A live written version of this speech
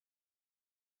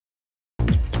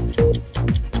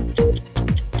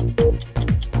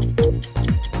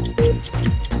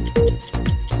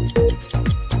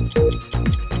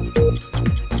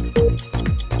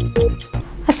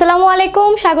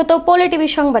আলাইকুম, স্বাগত পলি টিভি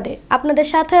সংবাদে। আপনাদের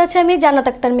সাথে আছে আমি জান্নাত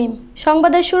আক্তার মিম।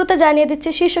 সংবাদের শুরুতে জানিয়ে দিচ্ছি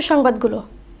শীর্ষ সংবাদগুলো।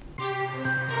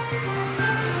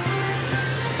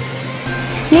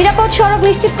 নিরাপদ সড়ক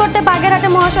নিশ্চিত করতে বাগেরহাটে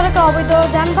মহাসড়কে অবৈধ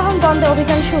যানবাহন বন্ধে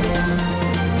অভিযান শুরু।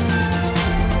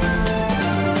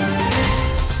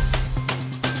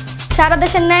 সারা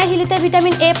দেশের ন্যায় হিলিতে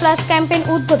ভিটামিন এ প্লাস ক্যাম্পেইন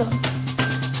উদ্বোধন।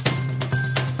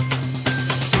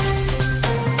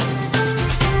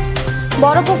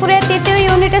 বড়পুকুরে তৃতীয়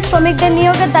ইউনিটের শ্রমিকদের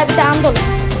নিয়োগের দাবিতে আন্দোলন।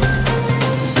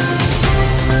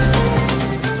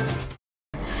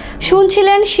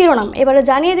 শুনছিলেন শিরোনাম, এবারে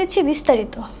জানিয়ে দিচ্ছি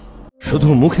বিস্তারিত। শুধু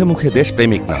মুখে মুখে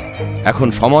দেশপ্রেমিক না, এখন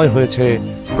সময় হয়েছে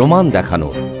প্রমাণ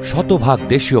দেখানোর। শতভাগ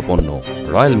দেশীয় পণ্য,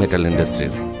 রয়্যাল মেটাল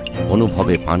ইন্ডাস্ট্রিজ,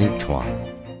 অনুভবে পানির ছোঁয়া।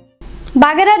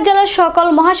 বাগেরহাট জেলার সকল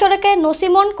মহাসড়কে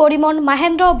নসিমন, করিমন,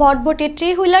 মাহেন্দ্র, ভটভটি, ট্রি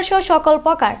হুইলার সহ সকল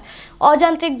প্রকার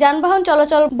অযান্ত্রিক যানবাহন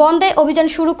চলাচল বন্ধে অভিযান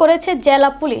শুরু করেছে জেলা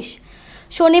পুলিশ।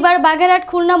 শনিবার বাগেরহাট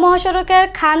খুলনা মহাসড়কের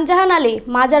খানজাহান আলী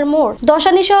মাজার মোড়,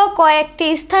 দশানী সহ কয়েকটি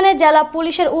স্থানে জেলা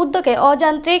পুলিশের উদ্যোগে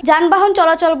অযান্ত্রিক যানবাহন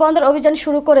চলাচল বন্ধের অভিযান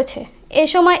শুরু করেছে। এ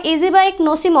সময় ইজি বাইক,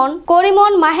 নসিমন,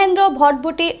 করিমন, মাহেন্দ্র,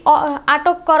 ভটভটি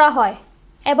আটক করা হয়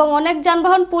এবং অনেক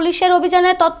যানবাহন পুলিশের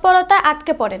অভিযানে তৎপরতায়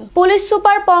আটকে পড়েন। পুলিশ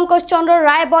সুপার পঙ্কজ চন্দ্র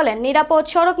রায় বলেন, নিরাপদ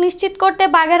সড়ক নিশ্চিত করতে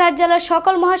বাগেরহাট জেলার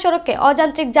সকল মহাসড়কে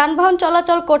অযান্ত্রিক যানবাহন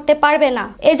চলাচল করতে পারবে না।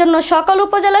 এজন্য সকল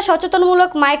উপজেলা সচেতনমূলক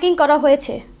মাইকিং করা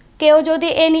হয়েছে। কেউ যদি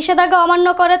এই নিষেধাজ্ঞা অমান্য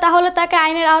করে তাহলে তাকে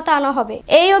আইনের আওতায় আনা হবে।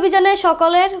 এই অভিযানে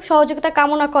সকলের সহযোগিতা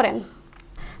কামনা করেন।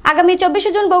 আগামী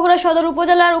 24 জুন বগুড়া সদর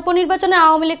উপজেলার উপনির্বাচনে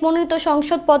আওয়ামী লীগ মনোনীত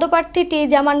সংসদ পদপ্রার্থী টি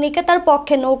জামান নিকেতার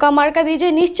পক্ষে নৌকা মার্কা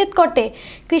বিজয় নিশ্চিত করতে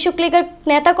কৃষক লীগের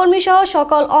নেতাকর্মী সহ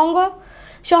সকল অঙ্গ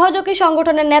সহযোগী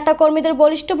সংগঠনের নেতাকর্মীদের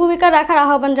বলিষ্ঠ ভূমিকা রাখার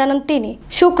আহ্বান জানান তিনি।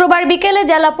 শুক্রবার বিকেলে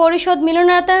জেলা পরিষদ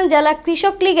মিলনায়তনে জেলা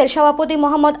কৃষক লীগের সভাপতি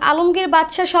মোহাম্মদ আলমগীর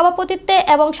বাদশার সভাপতিত্বে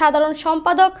এবং সাধারণ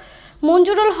সম্পাদক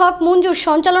মঞ্জুরুল হক মঞ্জুর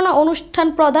সঞ্চালনা অনুষ্ঠান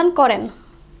প্রদান করেন।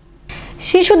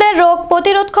 শিশুদের রোগ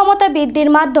প্রতিরোধ ক্ষমতা বৃদ্ধির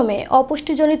মাধ্যমে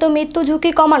অপুষ্টিজনিত মৃত্যু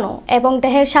ঝুঁকি কমানো এবং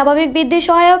দেহের স্বাভাবিক বৃদ্ধি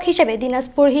সহায়ক হিসেবে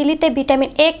দিনাজপুর হিলিতে ভিটামিন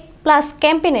এ প্লাস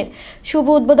ক্যাম্পেইনের শুভ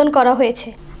উদ্বোধন করা হয়েছে।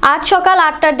 আজ সকাল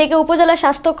 8টার দিকে উপজেলা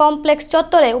স্বাস্থ্য কমপ্লেক্স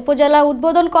চত্বরে উপজেলা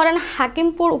উদ্বোধন করেন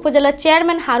হাকিমপুর উপজেলা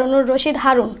চেয়ারম্যান হারুনুর রশিদ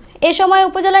হারুন। এ সময়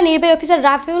উপজেলা নির্বাহী officer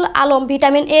Rafiul Alam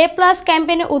vitamin A plus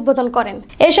ক্যাম্পেইনের উদ্বোধন করেন।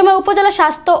 এ সময় উপজেলা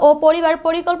স্বাস্থ্য ও পরিবার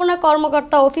পরিকল্পনা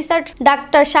কর্মকর্তা অফিসার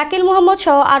ডাক্তার শাকিল মোহাম্মদ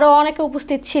সহ আরও অনেকে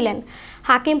উপস্থিত ছিলেন।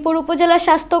 হাকিমপুর উপজেলা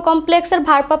স্বাস্থ্য কমপ্লেক্সের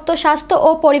ভারপ্রাপ্ত স্বাস্থ্য ও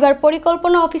পরিবার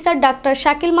পরিকল্পনা অফিসার ডাক্তার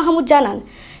শাকিল মাহমুদ জানান,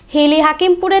 হিলি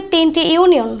হাকিমপুরের 3টি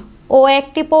ইউনিয়ন ও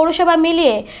একটি পৌরসভা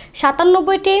মিলিয়ে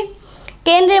 97টি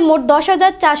কেন্দ্রে মোট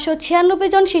 10,496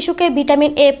 জন শিশুকে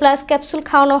ভিটামিন এ প্লাস ক্যাপসুল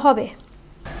খাওয়ানো হবে।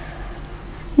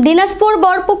 দিনাজপুর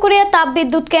বড়পুকুরিয়া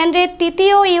তাপবিদ্যুৎ কেন্দ্রের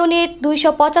তৃতীয় ইউনিট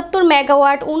 275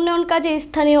 মেগাওয়াট উন্নয়ন কাজে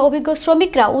স্থানীয় অভিজ্ঞ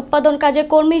শ্রমিকরা উৎপাদন কাজে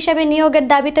কর্মী হিসেবে নিয়োগের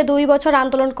দাবিতে 2 বছর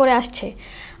আন্দোলন করে আসছে।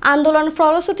 আন্দোলন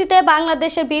ফলশ্রুতিতে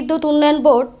বাংলাদেশের বিদ্যুৎ উন্নয়ন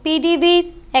বোর্ড পিডিবি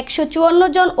 154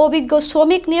 জন অভিজ্ঞ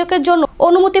শ্রমিক নিয়োগের জন্য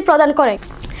অনুমতি প্রদান করে,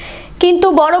 কিন্তু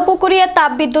বড়পুকুরিয়া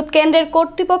তাপবিদ্যুৎ কেন্দ্রের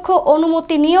কর্তৃপক্ষ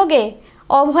অনুমতি নিয়োগে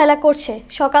অবহেলা করছে।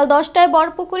 সকাল 10টায়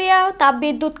বড়পুকুরিয়া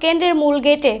তাপবিদ্যুৎ কেন্দ্রের মূল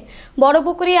গেটে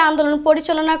বড়পুকুরিয়া আন্দোলন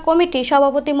পরিচালনা কমিটির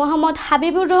সভাপতি মোহাম্মদ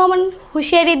হাবিবুর রহমান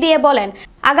হুঁশিয়ারি দিয়ে বলেন,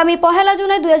 আগামী 1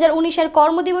 জুলাই 2019-এর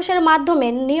কর্মদিবসের মাধ্যমে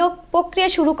নিয়োগ প্রক্রিয়া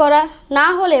শুরু করা না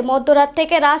হলে মধ্যরাত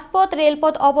থেকে রাজপথ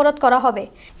রেলপথ অবরোধ করা হবে।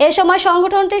 এ সময়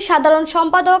সংগঠনটির সাধারণ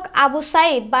সম্পাদক আবু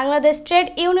সাইদ, বাংলাদেশ ট্রেড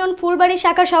ইউনিয়ন ফুলবাড়ি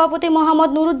শাখার সভাপতি মোহাম্মদ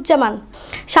নুরুজ্জামান,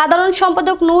 সাধারণ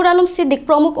সম্পাদক নূর আলম সিদ্দিক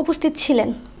প্রমুখ উপস্থিত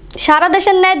ছিলেন। সারা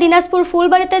দেশের ন্যায় দিনাজপুর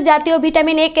ফুলবাড়িতে জাতীয়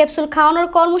ভিটামিন এ ক্যাপসুল খাওয়ানোর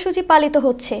কর্মসূচি পালিত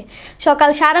হচ্ছে। সকাল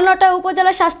 9:30টায়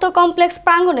উপজেলা স্বাস্থ্য কমপ্লেক্স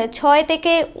প্রাঙ্গণে 6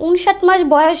 থেকে 59 মাস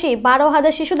বয়সী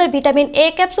 12,000 শিশুদের ভিটামিন এ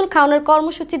ক্যাপসুল খাওয়ানোর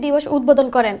কর্মসূচি দিবস উদ্বোধন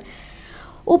করেন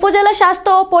উপজেলা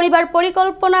স্বাস্থ্য ও পরিবার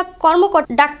পরিকল্পনা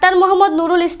কর্মকর্তা ডাক্তার মোহাম্মদ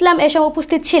নুরুল ইসলাম। এসব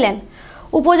উপস্থিত ছিলেন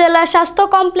উপজেলা স্বাস্থ্য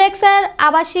কমপ্লেক্সের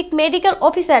আবাসিক medical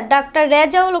officer doctor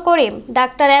Rezaul Karim,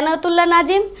 doctor Enayetullah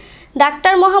Nazim,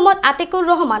 doctor Mohammad Atikur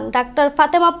Rahman, doctor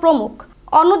Fatema প্রমুখ।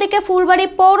 অন্যদিকে ফুলবাড়ি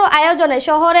পৌর আয়োজনে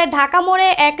শহরে ঢাকা মোড়ে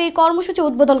একই কর্মসূচি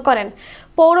উদ্বোধন করেন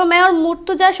পৌর মেয়র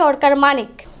মুর্তুজা সরকার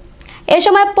মানিক। এ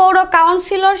সময় পৌর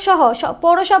কাউন্সিলর সহ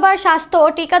পৌরসভার স্বাস্থ্য ও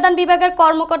টিকাদান বিভাগের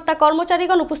কর্মকর্তা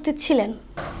কর্মচারীগণ উপস্থিত ছিলেন।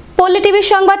 পল্লী টিভির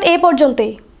সংবাদ এই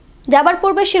পর্যন্তই। যাবার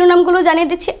পূর্বে শিরোনামগুলো জানিয়ে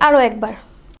দিচ্ছি আরও একবার।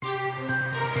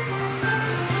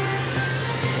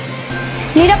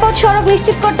 নিরাপদ সড়ক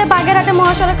নিশ্চিত করতে বাগেরহাটে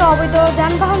মহাসড়কে অবৈধ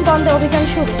যানবাহন বন্ধে অভিযান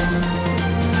শুরু।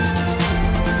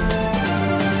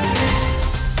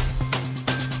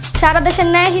 সারা দেশের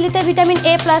ন্যায় হিলিতে ভিটামিন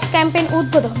A+ ক্যাম্পেইন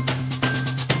উদ্বোধন।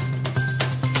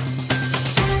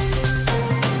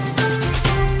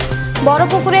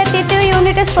 বড়পুকুরে ৩য়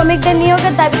ইউনিটের শ্রমিকদের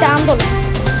নিয়োগের দাবিতে আন্দোলন।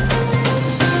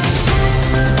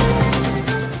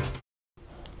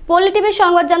 পল্লী টিভির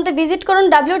সংবাদ জানতে ভিজিট করুন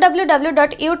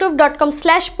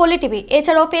www.youtube.com/pollitv।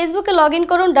 এছাড়াও ফেসবুকে লগ ইন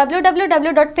করুন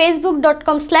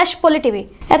www.facebook.com/pollitv।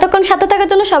 এতক্ষণ সাথে থাকার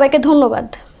জন্য সবাইকে ধন্যবাদ।